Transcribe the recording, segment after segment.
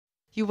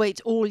You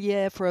wait all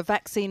year for a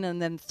vaccine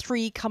and then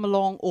 3 come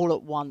along all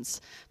at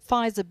once.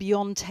 Pfizer,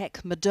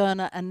 BioNTech,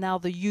 Moderna and now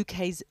the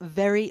UK's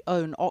very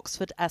own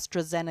Oxford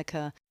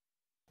AstraZeneca.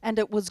 And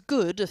it was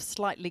good, if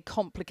slightly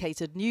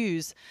complicated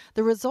news.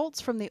 The results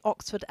from the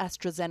Oxford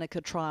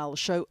AstraZeneca trial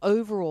show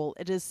overall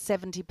it is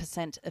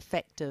 70%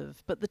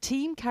 effective, but the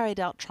team carried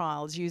out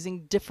trials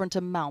using different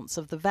amounts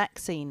of the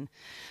vaccine.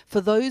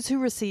 For those who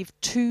received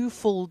 2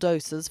 full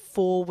doses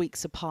 4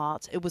 weeks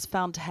apart, it was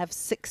found to have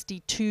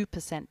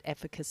 62%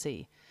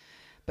 efficacy.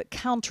 But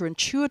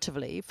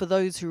counterintuitively, for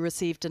those who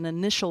received an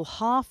initial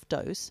half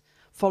dose,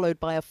 followed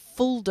by a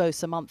full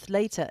dose a month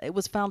later, it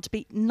was found to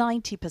be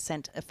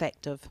 90%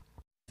 effective.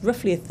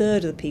 Roughly a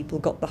third of the people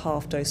got the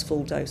half dose,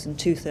 full dose, and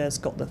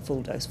 2/3 got the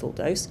full dose, full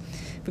dose.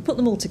 If we put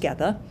them all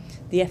together,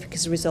 the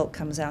efficacy result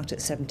comes out at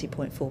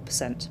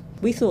 70.4%.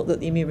 We thought that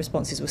the immune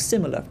responses were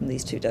similar from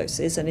these 2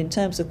 doses, and in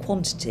terms of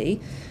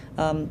quantity,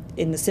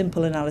 in the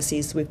simple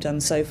analyses we've done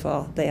so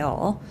far, they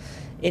are.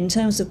 In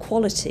terms of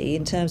quality,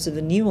 in terms of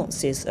the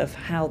nuances of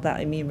how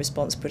that immune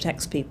response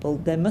protects people,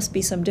 there must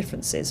be some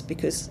differences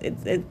because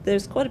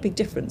there's quite a big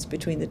difference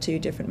between the 2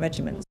 different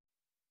regimens.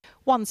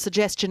 One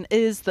suggestion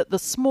is that the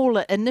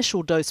smaller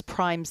initial dose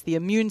primes the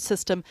immune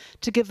system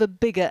to give a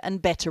bigger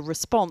and better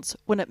response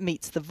when it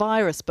meets the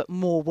virus, but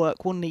more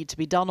work will need to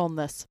be done on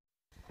this.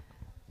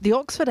 The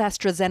Oxford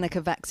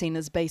AstraZeneca vaccine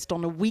is based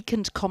on a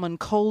weakened common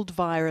cold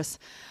virus,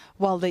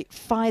 while the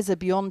Pfizer,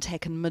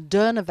 BioNTech and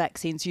Moderna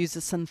vaccines use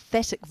a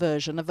synthetic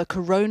version of a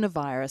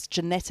coronavirus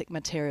genetic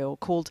material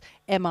called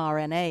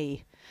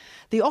mRNA.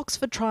 The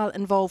Oxford trial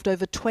involved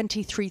over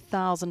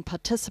 23,000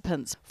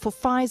 participants. For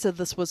Pfizer,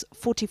 this was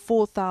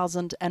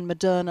 44,000 and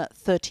Moderna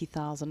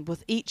 30,000,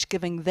 with each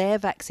giving their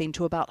vaccine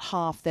to about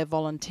half their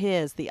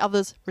volunteers. The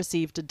others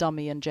received a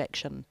dummy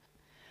injection.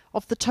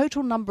 Of the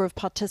total number of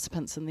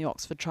participants in the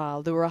Oxford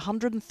trial, there were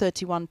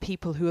 131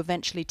 people who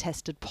eventually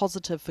tested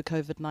positive for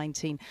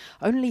COVID-19,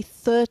 only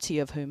 30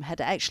 of whom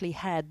had actually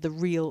had the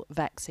real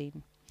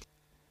vaccine.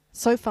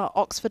 So far,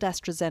 Oxford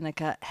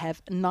AstraZeneca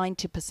have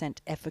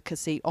 90%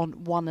 efficacy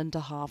on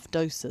 1.5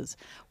 doses,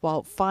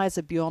 while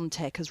Pfizer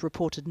BioNTech has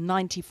reported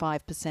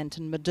 95%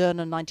 and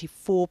Moderna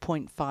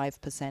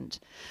 94.5%.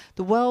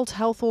 The World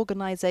Health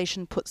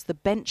Organization puts the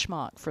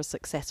benchmark for a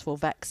successful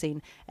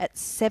vaccine at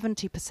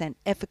 70%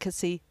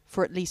 efficacy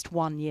for at least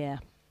 1 year.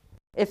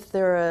 If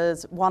there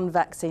is one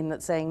vaccine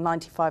that's saying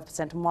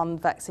 95% and one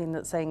vaccine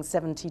that's saying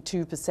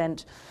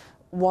 72%,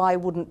 why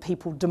wouldn't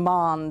people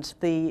demand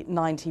the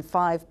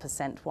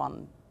 95%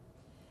 one?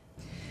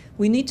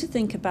 We need to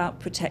think about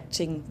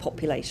protecting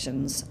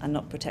populations and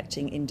not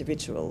protecting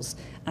individuals.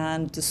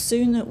 And the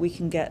sooner we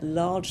can get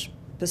large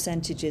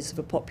percentages of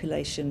a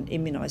population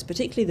immunised,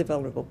 particularly the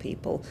vulnerable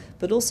people,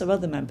 but also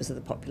other members of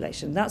the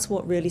population, that's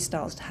what really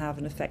starts to have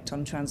an effect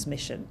on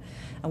transmission.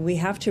 And we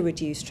have to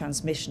reduce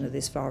transmission of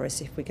this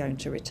virus if we're going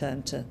to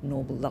return to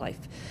normal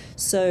life.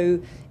 So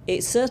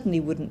it certainly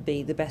wouldn't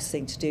be the best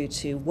thing to do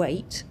to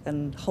wait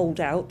and hold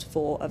out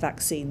for a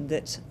vaccine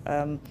that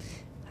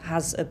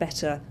has a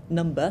better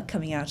number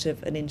coming out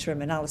of an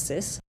interim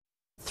analysis.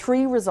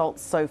 3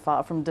 results so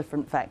far from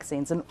different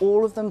vaccines, and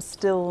all of them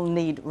still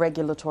need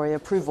regulatory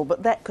approval,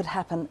 but that could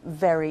happen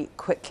very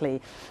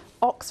quickly.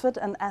 Oxford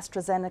and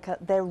AstraZeneca,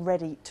 they're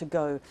ready to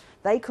go.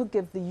 They could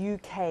give the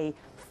UK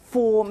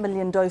 4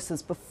 million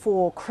doses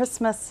before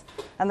Christmas,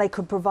 and they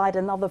could provide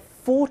another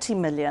 40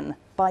 million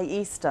by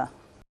Easter.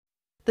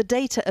 The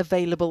data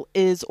available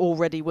is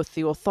already with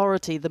the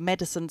authority, the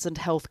Medicines and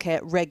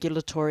Healthcare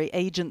Regulatory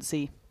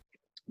Agency.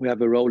 We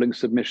have a rolling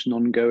submission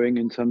ongoing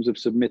in terms of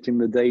submitting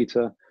the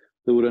data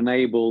that would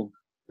enable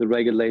the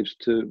regulators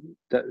to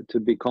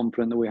be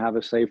confident that we have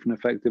a safe and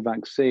effective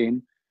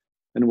vaccine.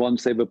 And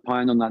once they've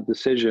opined on that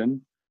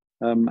decision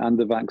and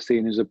the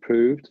vaccine is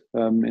approved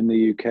in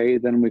the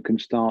UK, then we can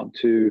start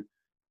to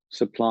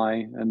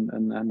supply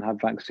and have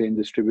vaccine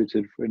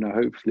distributed,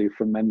 hopefully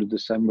from end of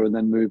December and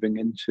then moving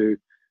into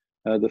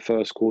the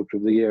first quarter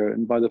of the year.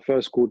 And by the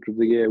first quarter of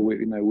the year,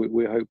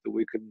 we hope that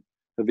we can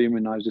have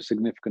immunized a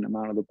significant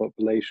amount of the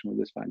population with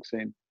this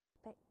vaccine.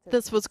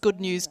 This was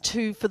good news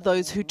too for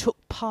those who took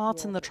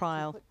part in the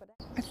trial.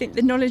 I think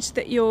the knowledge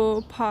that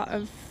you're part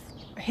of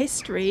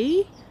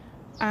history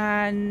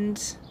and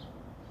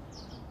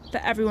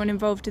that everyone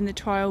involved in the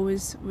trial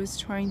was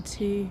trying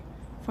to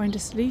find a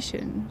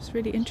solution was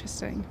really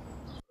interesting.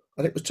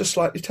 And it was just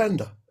slightly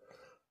tender.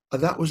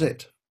 And that was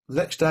it. The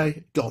next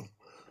day, gone.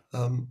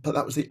 But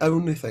that was the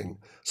only thing.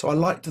 So I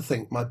like to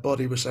think my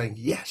body was saying,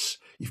 yes,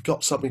 you've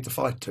got something to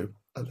fight to.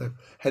 And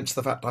hence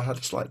the fact I had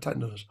a slight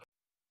tenderness.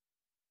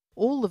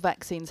 All the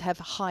vaccines have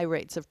high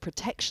rates of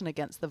protection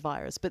against the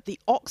virus, but the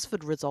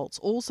Oxford results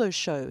also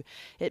show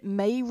it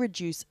may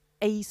reduce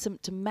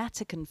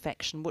asymptomatic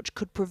infection, which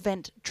could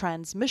prevent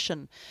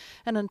transmission.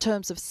 And in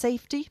terms of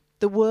safety,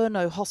 there were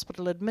no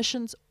hospital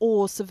admissions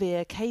or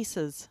severe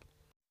cases.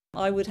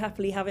 I would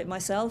happily have it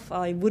myself.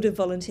 I would have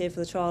volunteered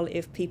for the trial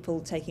if people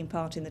taking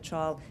part in the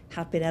trial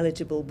had been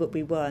eligible, but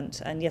we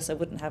weren't. And yes, I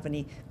wouldn't have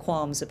any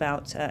qualms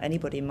about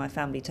anybody in my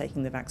family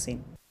taking the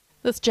vaccine.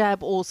 This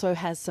jab also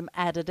has some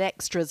added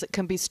extras. It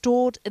can be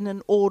stored in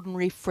an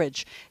ordinary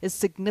fridge, is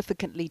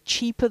significantly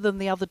cheaper than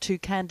the other two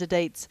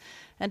candidates,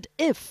 and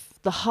if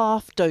the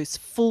half-dose,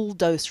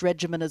 full-dose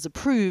regimen is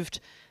approved,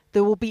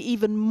 there will be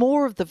even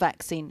more of the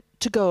vaccine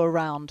to go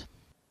around.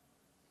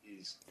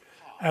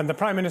 And the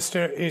Prime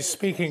Minister is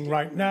speaking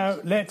right now.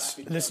 Let's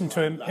listen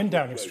to him in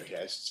Downing Street.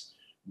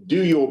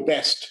 Do your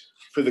best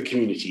for the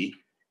community.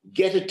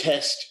 Get a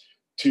test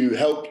to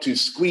help to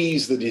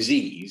squeeze the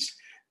disease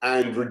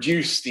and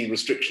reduce the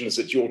restrictions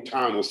that your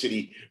town or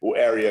city or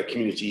area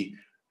community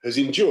has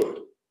endured.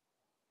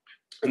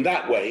 And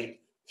that way,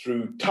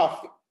 through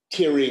tough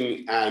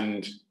tiering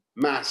and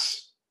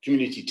mass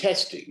community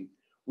testing,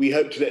 we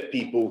hope to let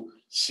people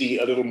see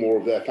a little more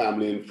of their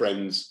family and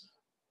friends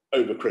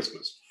over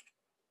Christmas.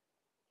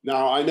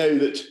 Now, I know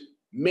that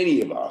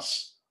many of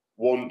us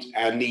want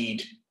and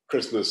need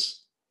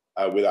Christmas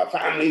with our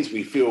families.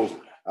 We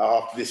feel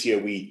after this year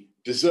we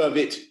deserve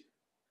it.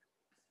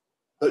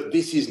 But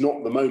this is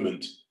not the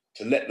moment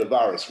to let the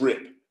virus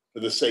rip for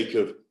the sake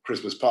of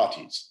Christmas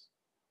parties.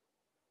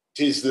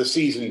 'Tis the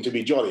season to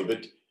be jolly,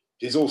 but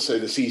 'tis also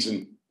the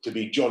season to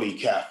be jolly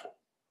careful,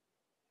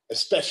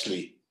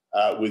 especially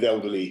with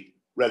elderly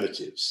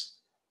relatives.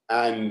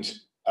 And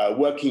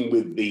working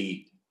with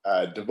the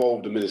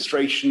devolved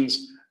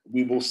administrations,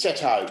 we will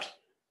set out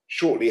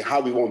shortly how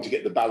we want to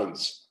get the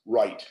balance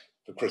right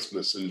for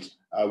Christmas, and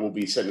we'll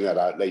be sending that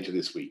out later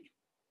this week.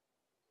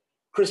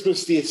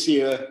 Christmas this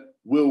year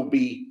will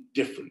be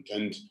different,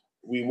 and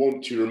we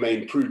want to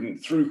remain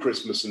prudent through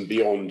Christmas and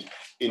beyond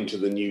into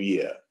the new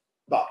year.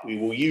 But we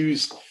will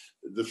use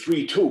the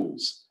three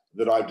tools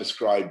that I've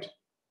described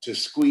to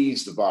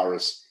squeeze the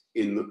virus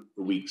in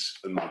the weeks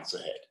and months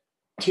ahead: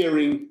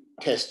 tiering,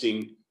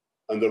 testing,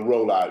 and the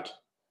rollout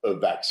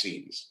of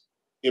vaccines,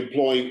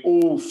 employing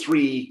all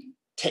three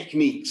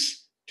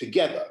techniques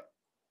together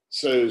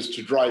so as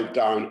to drive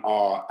down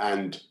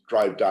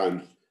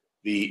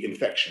the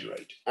infection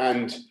rate.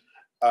 And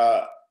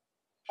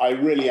I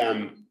really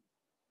am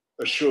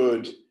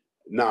assured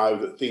now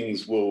that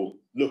things will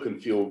look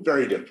and feel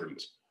very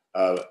different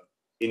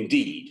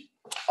indeed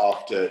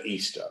after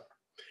Easter.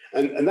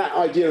 And that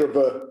idea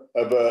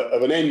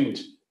of an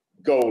end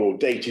goal or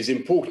date is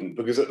important,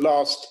 because at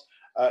last,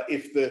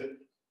 if the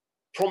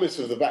promise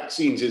of the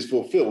vaccines is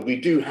fulfilled, we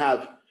do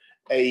have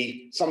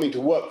something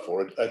to work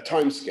for, a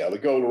timescale, a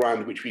goal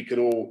around which we can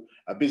all,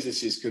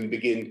 businesses can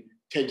begin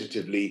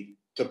tentatively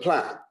to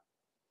plan.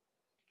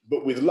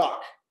 But with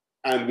luck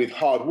and with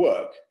hard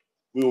work,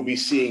 we will be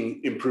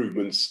seeing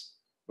improvements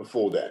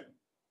before then.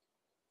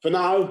 For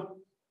now,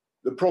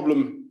 the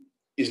problem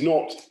is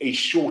not a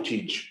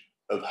shortage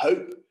of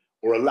hope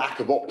or a lack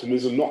of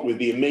optimism, not with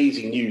the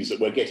amazing news that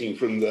we're getting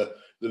from the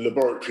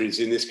laboratories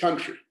in this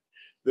country.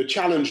 The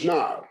challenge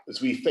now,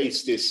 as we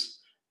face this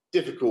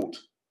difficult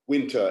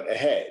winter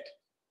ahead,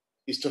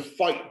 is to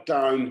fight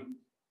down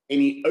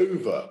any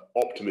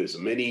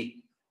over-optimism,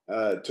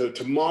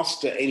 to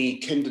master any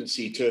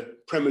tendency to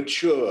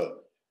premature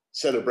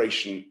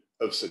celebration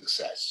of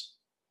success.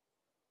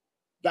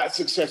 That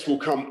success will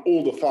come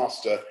all the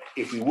faster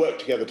if we work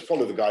together to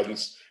follow the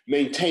guidance,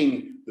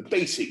 maintain the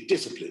basic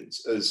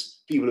disciplines as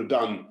people have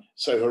done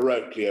so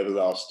heroically over the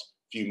last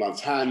few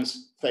months: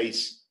 hands,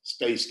 face,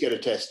 space, get a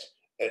test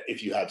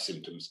if you have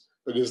symptoms,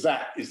 because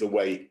that is the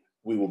way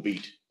we will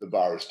beat the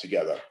virus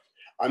together.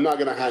 I'm now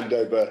going to hand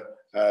over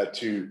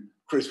to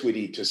Chris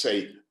Whitty to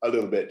say a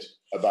little bit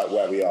about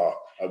where we are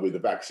with the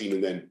vaccine,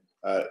 and then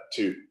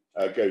to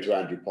go to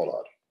Andrew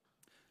Pollard.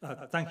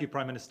 Thank you,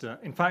 Prime Minister.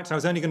 In fact, I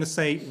was only going to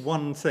say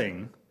one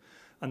thing,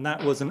 and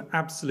that was an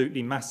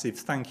absolutely massive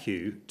thank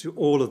you to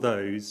all of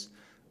those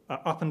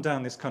up and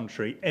down this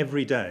country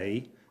every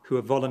day who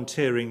are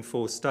volunteering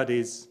for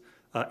studies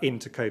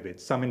into COVID.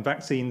 Some in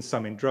vaccines,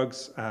 some in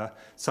drugs,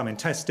 some in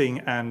testing,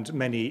 and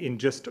many in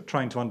just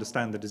trying to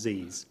understand the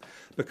disease.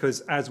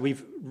 Because as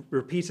we've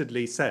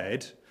repeatedly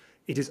said,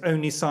 it is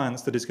only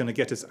science that is going to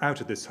get us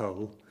out of this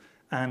hole.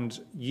 And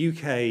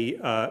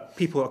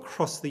people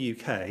across the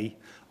UK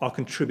are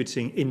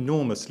contributing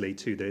enormously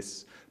to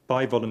this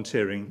by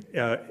volunteering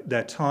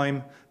their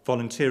time,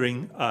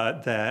 volunteering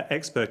their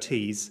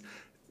expertise.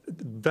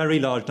 Very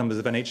large numbers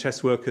of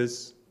NHS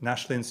workers,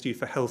 National Institute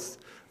for Health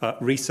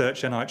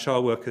research,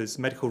 NIHR workers,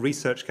 Medical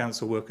Research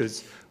Council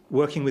workers,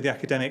 working with the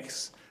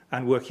academics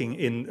and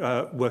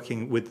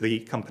working with the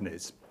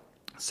companies.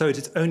 So it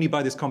is only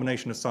by this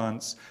combination of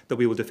science that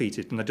we will defeat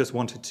it. And I just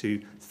wanted to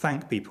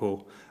thank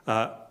people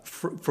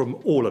from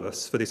all of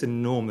us for this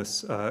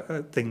enormous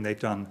thing they've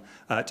done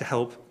to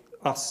help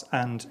us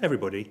and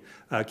everybody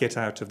get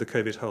out of the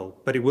COVID hole.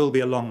 But it will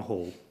be a long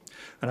haul.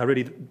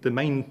 And the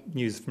main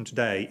news from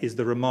today is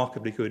the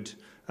remarkably good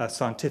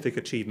scientific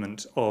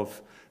achievement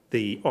of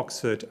the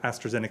Oxford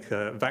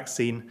AstraZeneca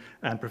vaccine.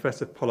 And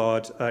Professor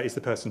Pollard is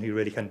the person who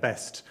really can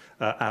best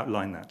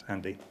outline that.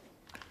 Andy.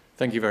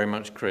 Thank you very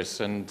much, Chris.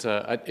 And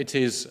it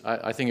is,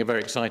 I think, a very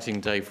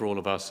exciting day for all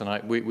of us.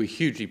 And we're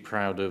hugely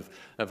proud of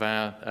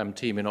our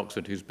team in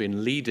Oxford who's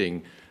been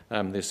leading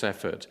this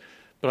effort.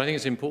 But I think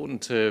it's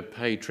important to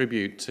pay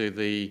tribute to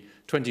the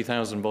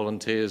 20,000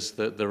 volunteers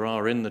that there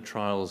are in the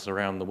trials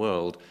around the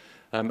world,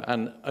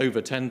 and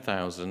over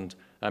 10,000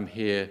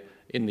 here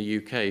in the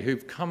UK,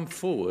 who've come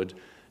forward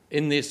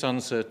in this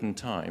uncertain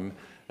time,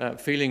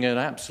 feeling an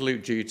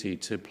absolute duty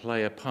to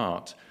play a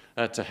part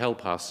to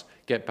help us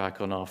get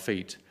back on our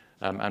feet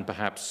and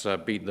perhaps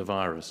beat the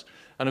virus.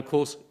 And of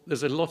course,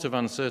 there's a lot of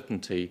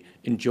uncertainty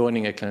in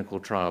joining a clinical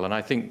trial. And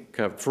I think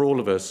for all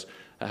of us,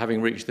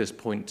 having reached this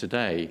point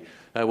today,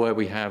 where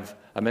we have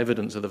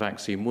evidence that the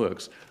vaccine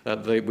works,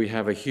 we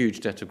have a huge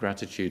debt of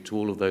gratitude to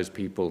all of those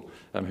people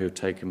who have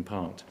taken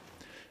part.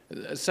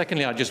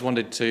 Secondly, I just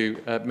wanted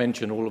to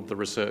mention all of the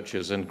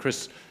researchers, and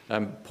Chris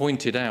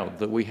pointed out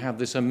that we have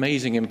this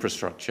amazing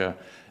infrastructure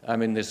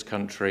in this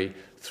country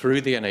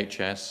through the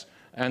NHS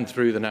and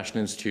through the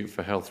National Institute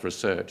for Health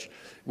Research,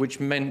 which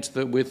meant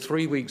that with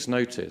 3 weeks'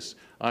 notice,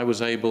 I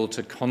was able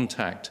to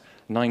contact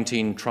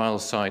 19 trial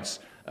sites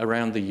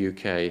around the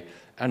UK,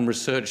 and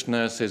research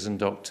nurses and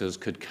doctors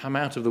could come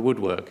out of the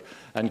woodwork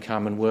and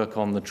come and work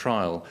on the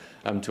trial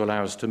to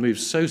allow us to move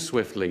so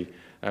swiftly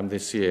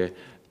this year.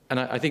 And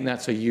I think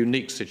that's a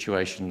unique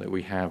situation that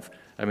we have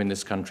in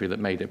this country that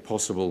made it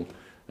possible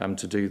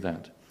to do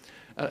that.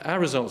 Our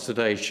results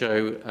today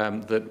show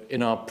that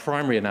in our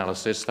primary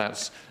analysis,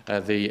 that's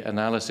the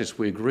analysis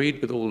we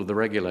agreed with all of the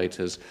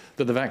regulators,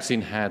 that the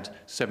vaccine had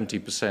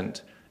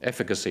 70%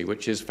 efficacy,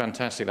 which is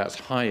fantastic. That's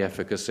high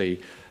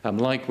efficacy,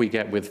 like we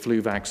get with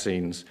flu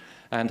vaccines,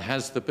 and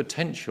has the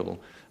potential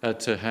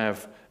to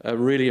have a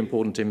really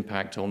important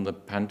impact on the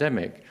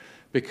pandemic,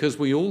 because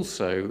we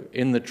also,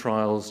 in the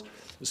trials,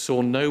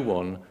 saw no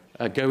one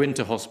go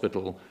into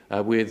hospital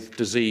with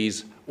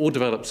disease or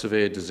develop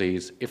severe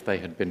disease if they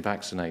had been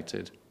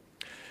vaccinated.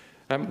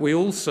 We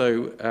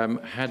also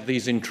had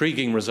these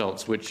intriguing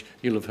results, which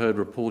you'll have heard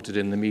reported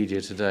in the media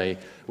today,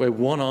 where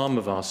one arm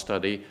of our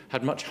study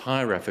had much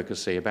higher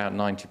efficacy, about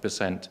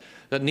 90%.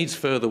 That needs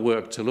further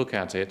work to look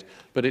at it,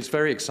 but it's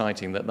very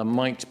exciting that there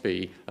might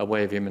be a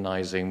way of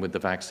immunising with the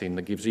vaccine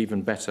that gives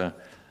even better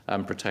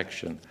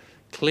protection.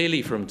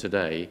 Clearly from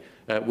today,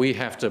 we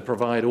have to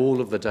provide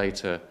all of the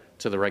data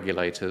to the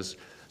regulators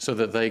so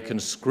that they can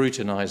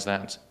scrutinise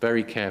that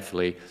very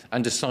carefully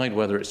and decide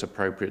whether it's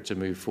appropriate to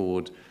move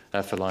forward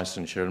for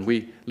licensure. And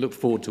we look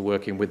forward to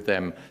working with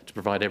them to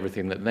provide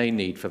everything that they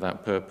need for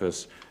that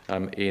purpose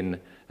in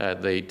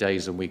the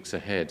days and weeks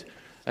ahead.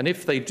 And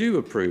if they do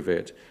approve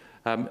it,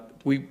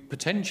 we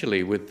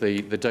potentially, with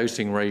the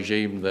dosing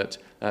regime that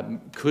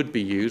could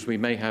be used, we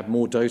may have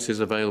more doses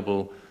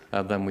available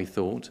than we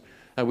thought.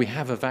 We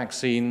have a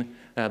vaccine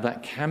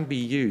that can be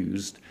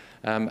used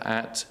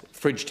at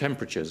fridge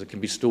temperatures. It can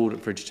be stored at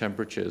fridge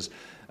temperatures.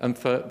 And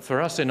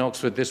for us in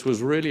Oxford, this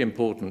was really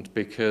important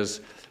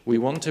because we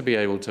want to be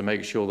able to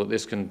make sure that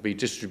this can be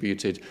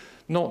distributed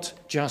not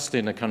just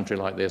in a country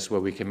like this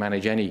where we can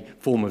manage any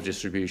form of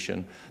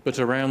distribution, but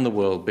around the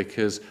world,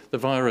 because the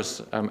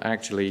virus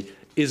actually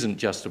isn't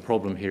just a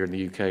problem here in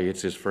the UK,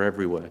 it is for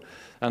everywhere.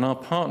 And our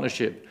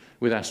partnership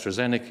with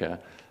AstraZeneca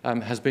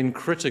has been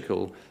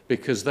critical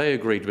because they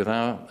agreed with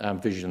our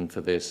vision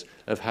for this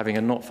of having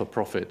a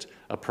not-for-profit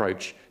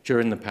approach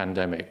during the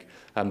pandemic,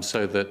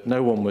 so that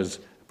no one was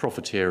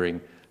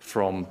profiteering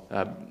from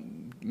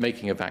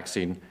making a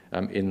vaccine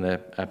in the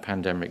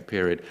pandemic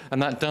period.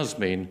 And that does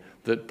mean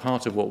that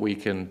part of what we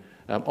can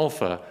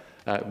offer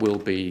will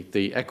be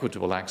the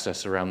equitable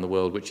access around the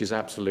world, which is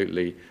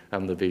absolutely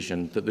the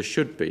vision that there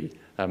should be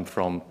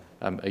from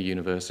a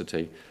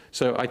university.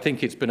 So I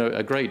think it's been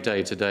a great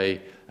day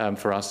today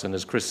for us, and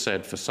as Chris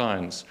said, for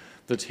science,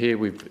 that here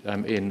we've,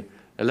 in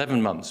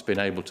 11 months, been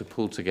able to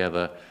pull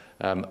together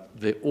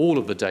all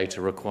of the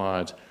data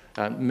required,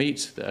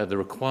 meet the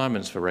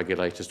requirements for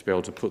regulators to be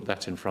able to put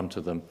that in front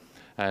of them.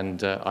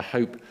 And I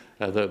hope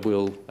that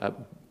we'll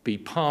be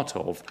part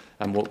of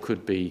what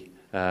could be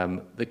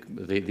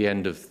the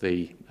end of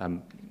the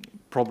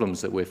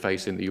problems that we're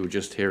facing that you were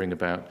just hearing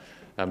about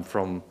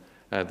from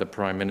the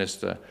Prime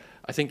Minister.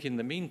 I think in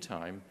the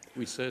meantime,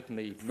 we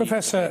certainly...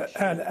 Professor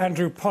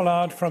Andrew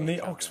Pollard from the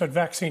Oxford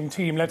vaccine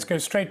team. Let's go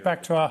straight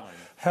back to our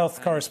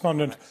health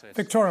correspondent,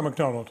 Victoria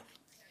MacDonald.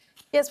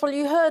 Yes, well,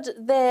 you heard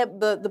there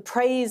the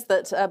praise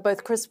that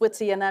both Chris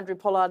Whitty and Andrew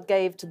Pollard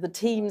gave to the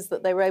teams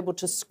that they were able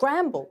to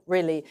scramble,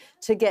 really,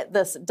 to get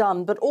this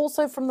done, but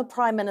also from the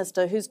Prime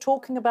Minister, who's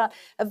talking about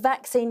a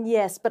vaccine,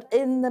 yes, but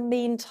in the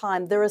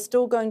meantime, there are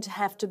still going to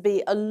have to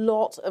be a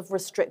lot of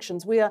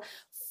restrictions. We are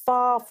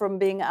far from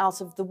being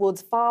out of the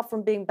woods, far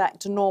from being back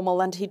to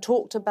normal. And he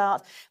talked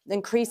about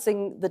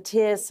increasing the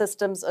tier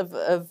systems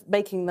of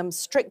making them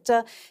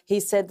stricter.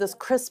 He said this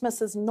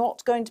Christmas is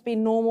not going to be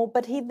normal,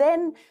 but he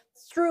then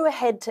threw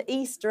ahead to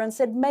Easter and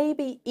said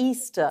maybe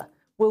Easter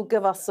will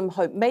give us some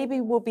hope.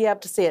 Maybe we'll be able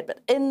to see it. But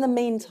in the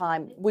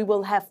meantime, we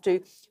will have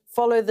to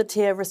follow the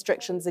tier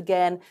restrictions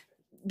again,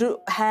 do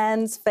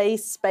hands,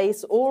 face,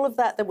 space, all of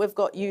that we've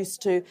got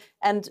used to.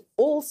 And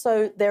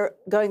also they're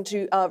going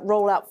to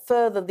roll out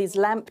further these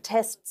LAMP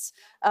tests,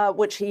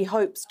 which he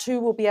hopes too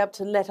will be able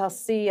to let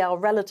us see our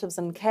relatives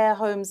in care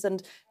homes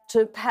and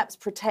to perhaps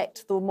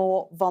protect the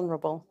more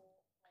vulnerable.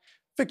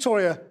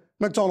 Victoria,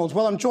 McDonald.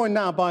 Well, I'm joined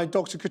now by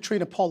Dr.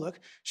 Katrina Pollock.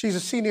 She's a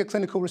Senior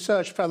Clinical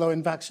Research Fellow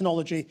in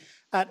Vaccinology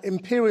at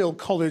Imperial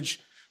College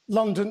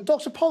London.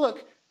 Dr.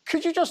 Pollock,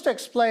 could you just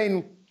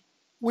explain,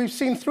 we've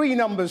seen three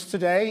numbers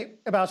today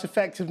about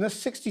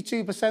effectiveness,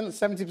 62%,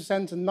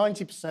 70% and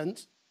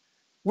 90%.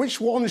 Which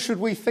one should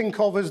we think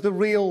of as the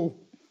real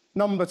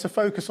number to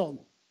focus on?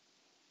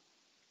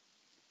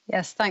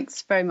 Yes,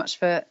 thanks very much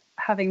for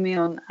having me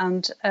on,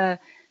 and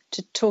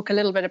to talk a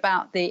little bit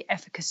about the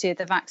efficacy of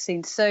the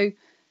vaccine. So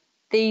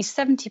the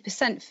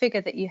 70%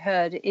 figure that you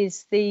heard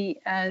is the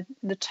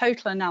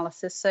total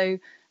analysis, so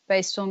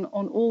based on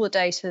all the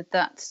data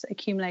that's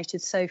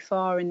accumulated so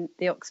far in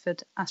the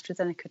Oxford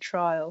AstraZeneca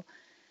trial.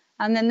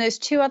 And then those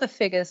two other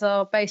figures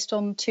are based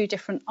on two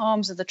different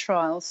arms of the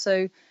trial.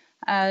 So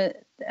the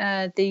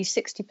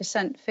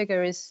 60%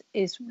 figure is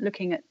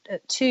looking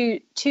at two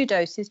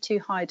doses, two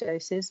high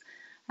doses,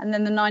 and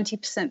then the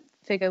 90%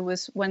 figure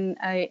was when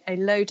a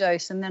low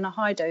dose and then a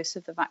high dose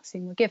of the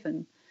vaccine were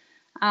given.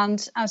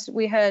 And as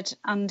we heard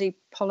Andy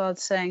Pollard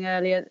saying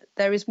earlier,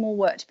 there is more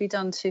work to be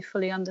done to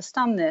fully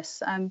understand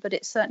this, but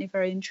it's certainly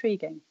very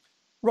intriguing.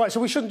 Right, so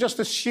we shouldn't just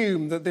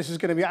assume that this is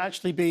going to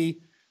actually be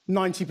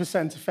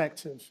 90%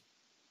 effective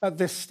at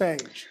this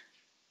stage.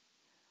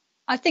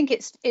 I think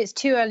it's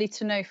too early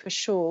to know for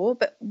sure,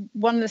 but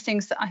one of the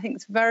things that I think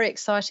is very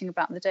exciting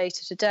about the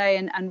data today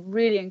and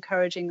really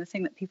encouraging, the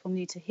thing that people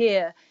need to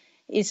hear,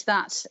 is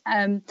that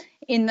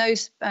in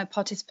those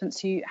participants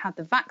who had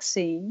the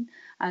vaccine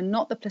and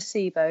not the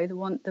placebo,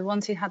 the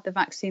ones who had the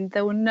vaccine,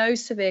 there were no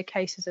severe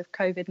cases of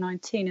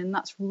COVID-19, and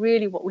that's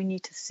really what we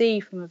need to see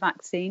from a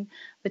vaccine,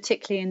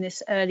 particularly in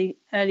this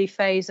early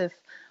phase of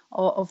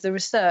the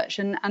research.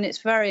 And it's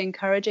very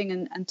encouraging,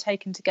 and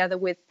taken together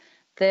with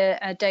the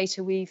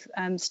data we've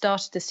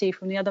started to see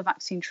from the other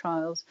vaccine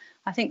trials.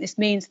 I think this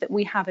means that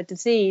we have a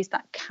disease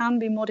that can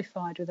be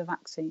modified with a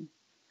vaccine.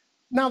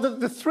 Now,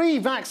 the three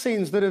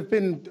vaccines that have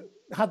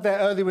had their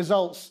early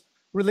results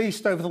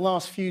released over the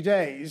last few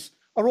days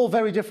are all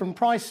very different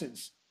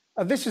prices.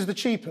 This is the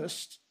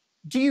cheapest.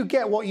 Do you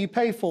get what you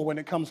pay for when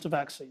it comes to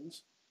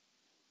vaccines?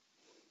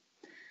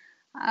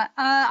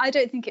 I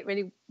don't think it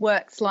really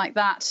works like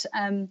that.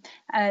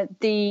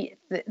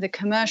 The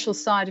commercial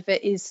side of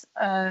it is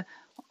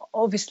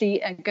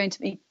obviously going to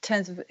be in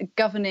terms of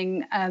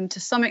governing to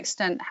some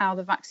extent how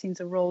the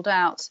vaccines are rolled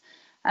out.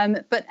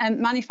 But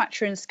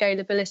manufacturing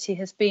scalability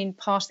has been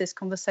part of this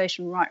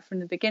conversation right from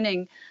the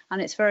beginning,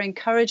 and it's very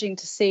encouraging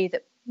to see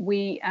that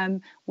we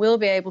will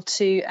be able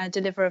to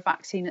deliver a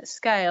vaccine at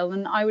scale.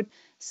 And I would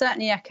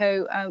certainly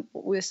echo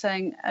what we were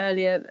saying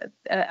earlier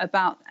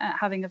about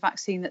having a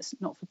vaccine that's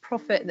not for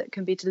profit, that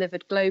can be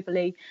delivered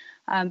globally,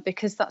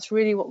 because that's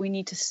really what we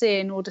need to see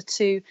in order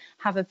to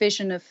have a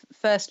vision of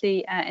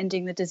firstly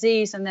ending the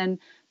disease, and then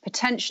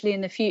potentially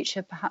in the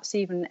future perhaps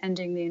even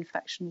ending the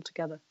infection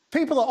altogether.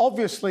 People are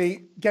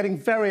obviously getting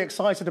very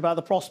excited about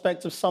the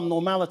prospect of some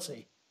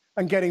normality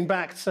and getting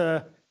back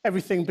to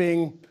everything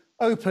being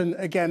open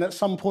again at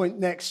some point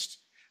next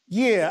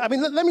year. I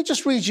mean, let me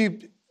just read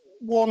you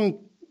one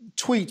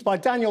tweet by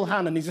Daniel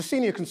Hannan. He's a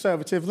senior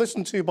Conservative,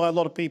 listened to by a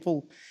lot of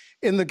people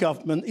in the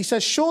government. He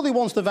says, surely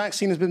once the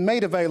vaccine has been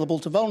made available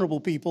to vulnerable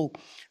people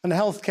and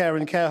healthcare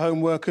and care home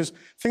workers,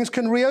 things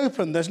can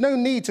reopen. There's no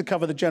need to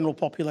cover the general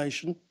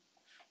population.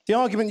 The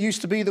argument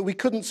used to be that we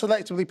couldn't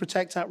selectively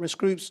protect at-risk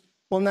groups.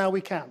 Well, now we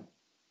can.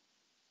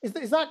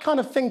 Is that kind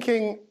of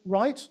thinking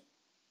right?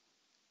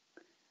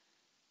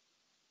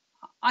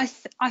 I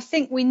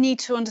think we need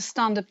to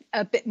understand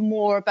a bit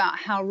more about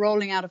how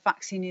rolling out a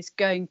vaccine is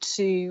going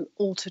to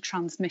alter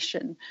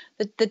transmission.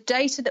 The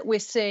data that we're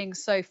seeing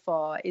so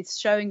far is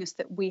showing us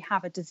that we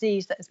have a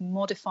disease that is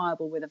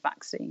modifiable with a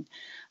vaccine,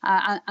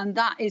 and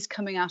that is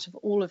coming out of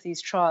all of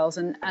these trials,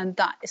 and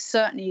that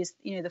certainly is,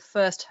 the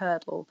first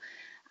hurdle.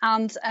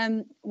 And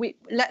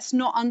let's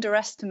not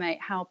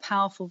underestimate how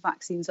powerful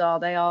vaccines are.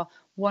 They are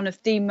one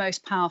of the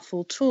most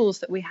powerful tools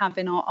that we have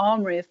in our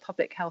armoury of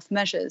public health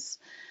measures.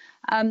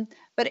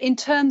 But in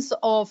terms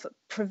of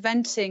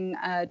preventing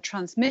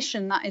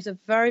transmission, that is a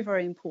very,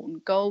 very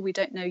important goal. We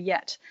don't know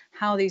yet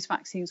how these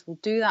vaccines will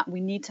do that.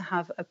 We need to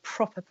have a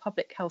proper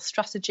public health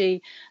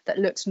strategy that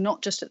looks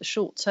not just at the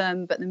short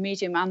term, but the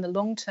medium and the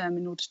long term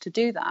in order to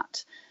do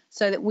that,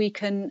 so that we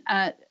can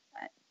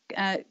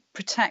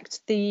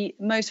protect the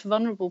most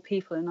vulnerable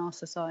people in our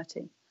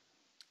society.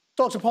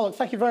 Dr. Pollock,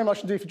 thank you very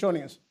much indeed for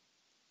joining us.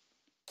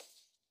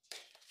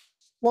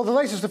 Well, the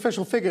latest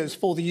official figures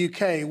for the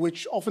UK,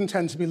 which often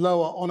tend to be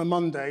lower on a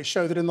Monday,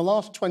 show that in the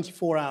last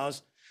 24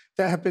 hours,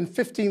 there have been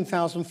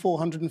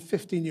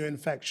 15,450 new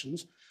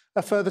infections.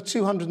 A further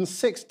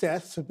 206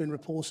 deaths have been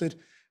reported,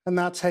 and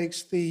that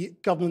takes the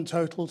government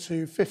total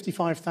to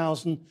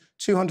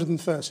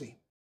 55,230.